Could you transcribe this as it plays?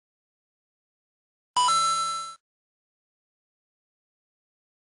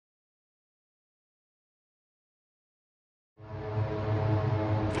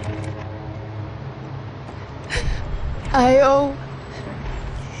I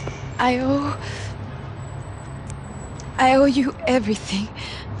owe you everything.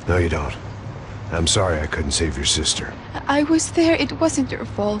 No, you don't. I'm sorry I couldn't save your sister. I was there. It wasn't your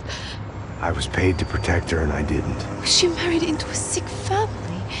fault. I was paid to protect her and I didn't. She married into a sick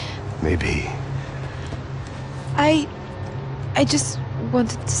family. Maybe. I just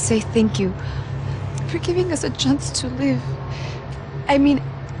wanted to say thank you for giving us a chance to live. I mean,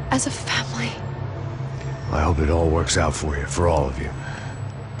 as a family. I hope it all works out for you, for all of you.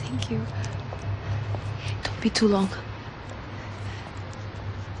 Thank you. Don't be too long.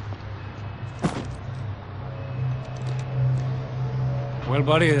 Well,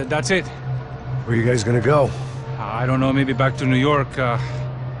 buddy, that's it. Where are you guys gonna go? I don't know, maybe back to New York,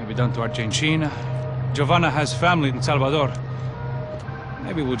 maybe down to Argentina. Giovanna has family in Salvador.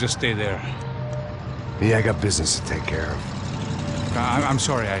 Maybe we'll just stay there. Me, I got business to take care of. I'm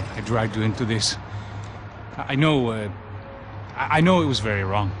sorry I dragged you into this. I know it was very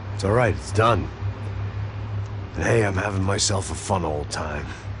wrong. It's all right, it's done. And hey, I'm having myself a fun old time.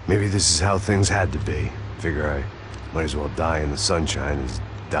 Maybe this is how things had to be. Figure I might as well die in the sunshine as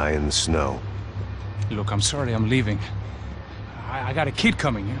die in the snow. Look, I'm sorry I'm leaving. I got a kid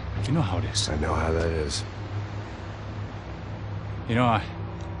coming. You know how it is. I know how that is. You know,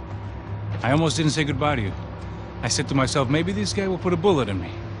 I almost didn't say goodbye to you. I said to myself, maybe this guy will put a bullet in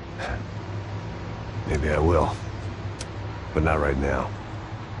me. Maybe I will. But not right now.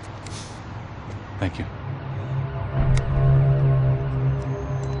 Thank you.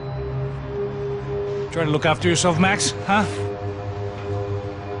 Try to look after yourself, Max, huh?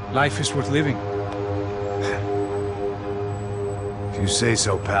 Life is worth living. If you say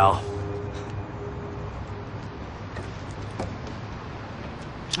so, pal.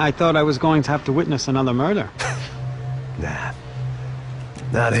 I thought I was going to have to witness another murder. Nah.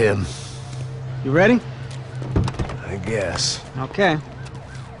 Not him. You ready? I guess. Okay.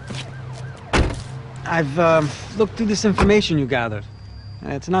 I've looked through this information you gathered.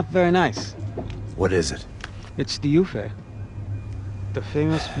 It's not very nice. What is it? It's the Ufe. The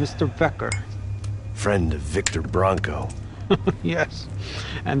famous Mr. Becker. Friend of Victor Bronco. Yes.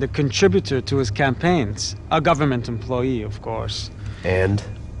 And a contributor to his campaigns. A government employee, of course. And?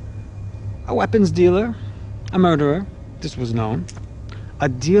 A weapons dealer. A murderer. This was known. A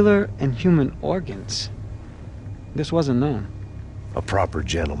dealer in human organs. This wasn't known. A proper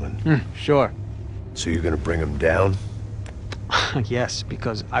gentleman. Sure. So you're gonna bring him down? Yes,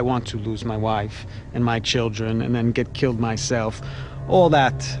 because I want to lose my wife and my children and then get killed myself. All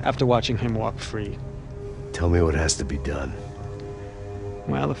that after watching him walk free. Tell me what has to be done.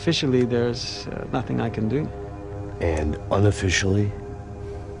 Well, officially, there's nothing I can do. And unofficially?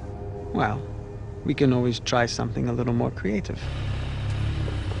 Well, we can always try something a little more creative.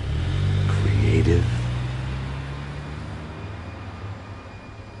 Creative?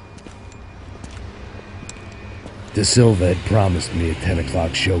 De Silva had promised me a 10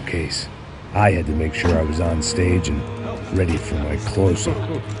 o'clock showcase. I had to make sure I was on stage and ready for my close-up.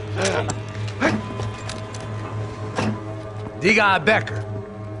 Diga a Becker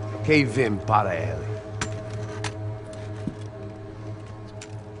que vim para ele.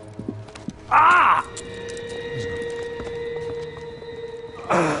 Ah!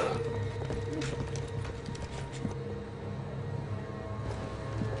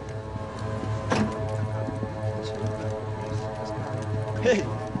 Ei,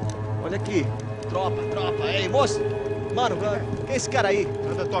 olha aqui. Tropa. Ei, moço. Mano, quem é esse cara aí?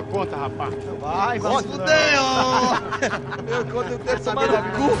 Manda tua conta, rapaz. Vai se fuder, ó! Meu conta eu quero tomar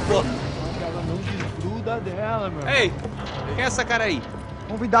no cu, pô. Ela não desgruda dela, meu. Ei, quem é essa cara aí?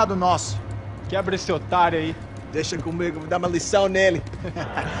 Convidado nosso. Quebra esse otário aí. Deixa comigo, vou dar uma lição nele.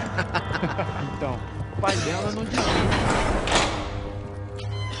 Então, o pai dela não desgruda.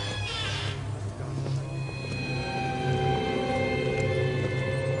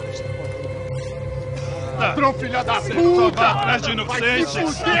 Ladrão, filha da puta! Atrás de inocentes!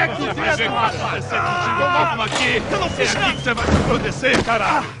 Vai ver como vai ser contigo mesmo aqui! É aqui que você vai se acontecer,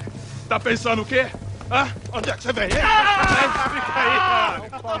 cara! Tá pensando o quê? Hã? Onde é que você vem? Fica aí, cara!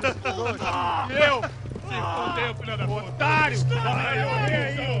 Eu? Se fodeu, filha da puta! Otário!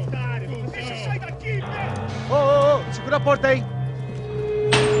 Aí, otário! Deixa eu sair daqui, velho! Ô, segura a porta aí!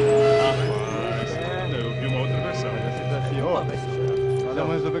 Eu vi uma outra versão.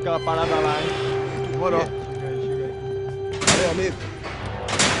 Vamos resolver aquela parada lá, hein? Demorou. Valeu, amigo.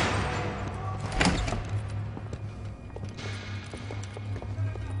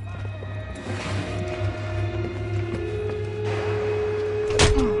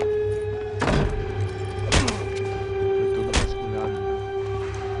 Foi todo vasculhado.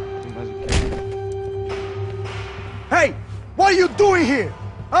 Tem mais o quê? Hey! doing here?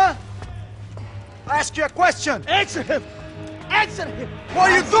 Huh? I ask you a question. Answer him! Answer him! What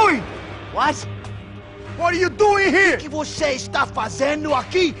are you doing? What? What are you doing here? O que você está fazendo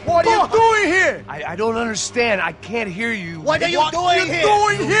aqui? What are you doing here? I don't understand. I can't hear you. What are you doing here? What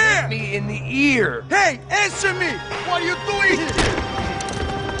are you doing here? Hit me in the ear. Hey, answer me! What are you doing here?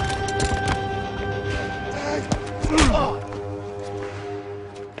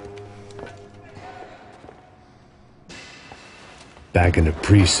 Back in the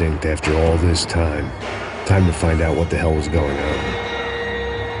precinct after all this time. Time to find out what the hell was going on.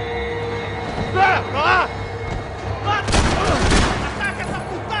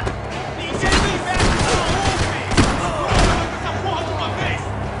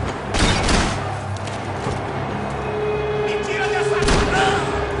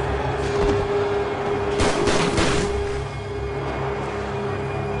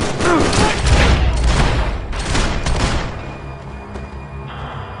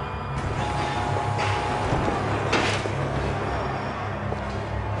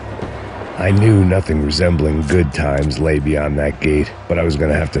 I knew nothing resembling good times lay beyond that gate, but I was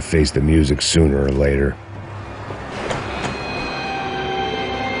gonna have to face the music sooner or later.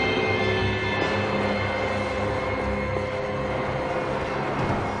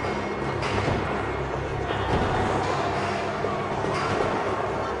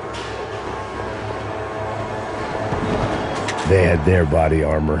 They had their body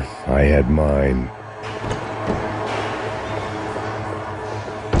armor, I had mine.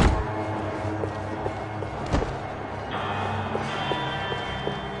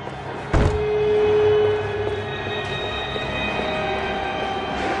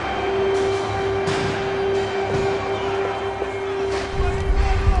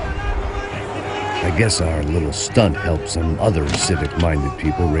 I guess our little stunt helped some other civic-minded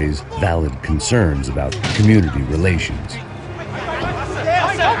people raise valid concerns about community relations.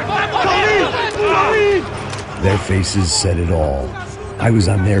 Their faces said it all. I was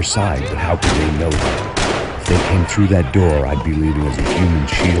on their side, but how could they know that? If they came through that door, I'd be leaving as a human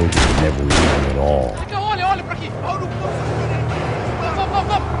shield and never leaving at all.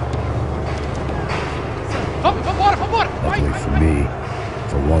 Luckily for me,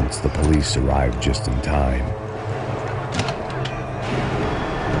 for once the police arrived just in time.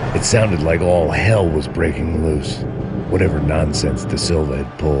 It sounded like all hell was breaking loose. Whatever nonsense De Silva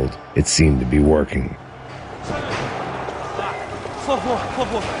had pulled, it seemed to be working. Por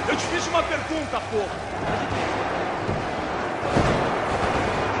favor, eu te fiz uma pergunta, pô.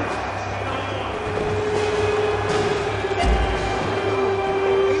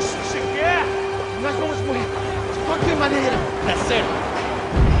 Isso você quer? Nós vamos morrer de qualquer maneira. É certo.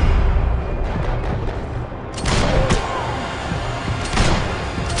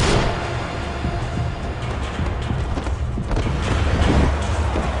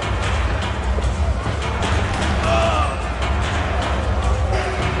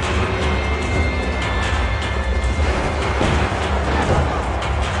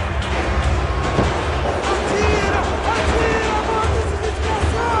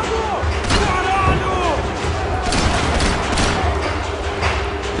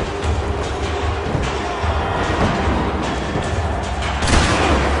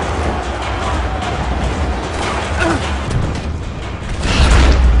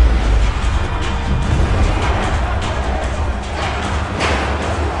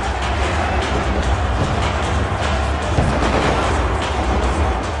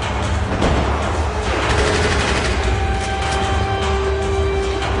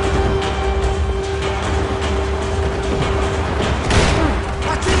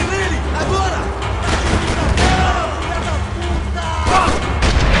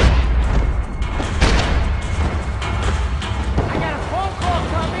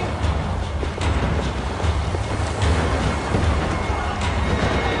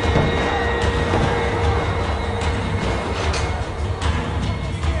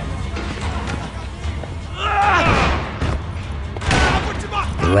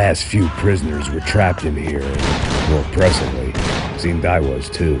 The last few prisoners were trapped in here, and more pressingly, seemed I was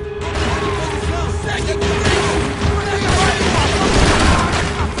too.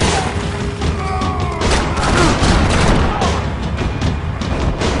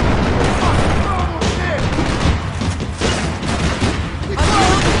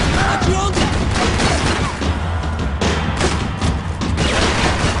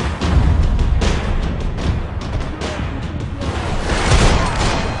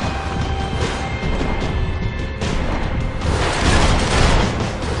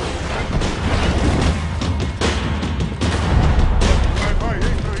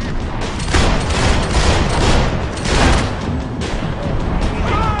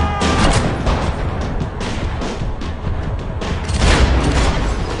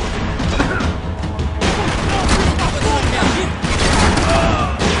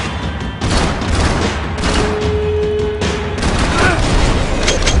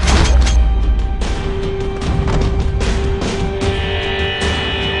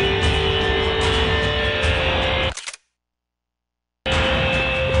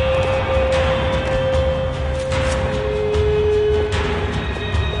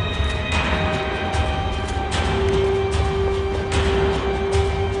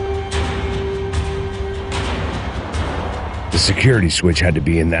 security switch had to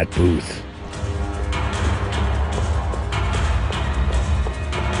be in that booth.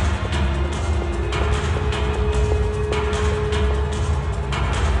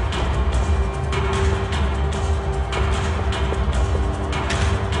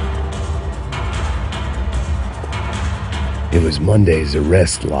 It was Monday's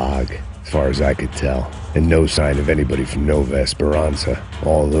arrest log, as far as I could tell, and no sign of anybody from Nova Esperanza.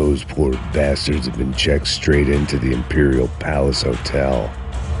 All those poor bastards have been checked straight into the Imperial Palace Hotel.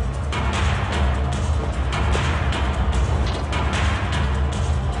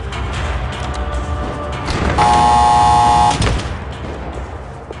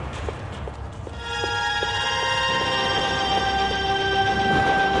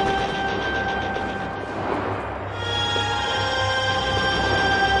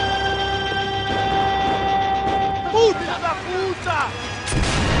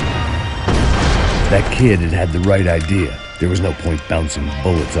 That kid had the right idea. There was no point bouncing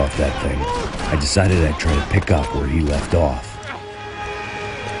bullets off that thing. I decided I'd try to pick up where he left off.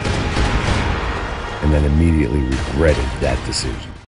 And then immediately regretted that decision.